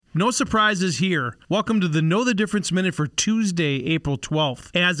No surprises here. Welcome to the Know the Difference Minute for Tuesday, April 12th.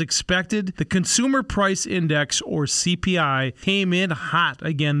 As expected, the Consumer Price Index, or CPI, came in hot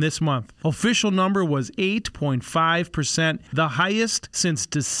again this month. Official number was 8.5%, the highest since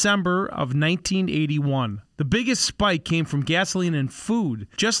December of 1981. The biggest spike came from gasoline and food.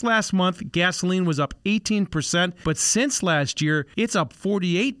 Just last month, gasoline was up 18%, but since last year, it's up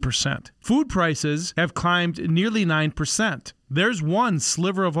 48%. Food prices have climbed nearly 9%. There's one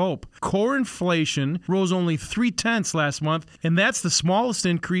sliver of hope. Core inflation rose only 0.3% last month, and that's the smallest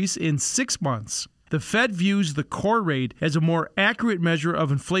increase in 6 months. The Fed views the core rate as a more accurate measure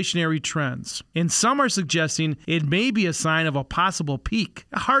of inflationary trends, and some are suggesting it may be a sign of a possible peak.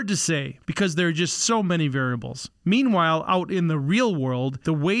 Hard to say, because there are just so many variables. Meanwhile, out in the real world,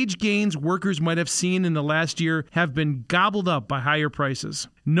 the wage gains workers might have seen in the last year have been gobbled up by higher prices.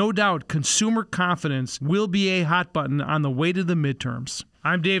 No doubt, consumer confidence will be a hot button on the way to the midterms.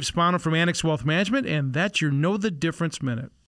 I'm Dave Spano from Annex Wealth Management, and that's your Know the Difference Minute.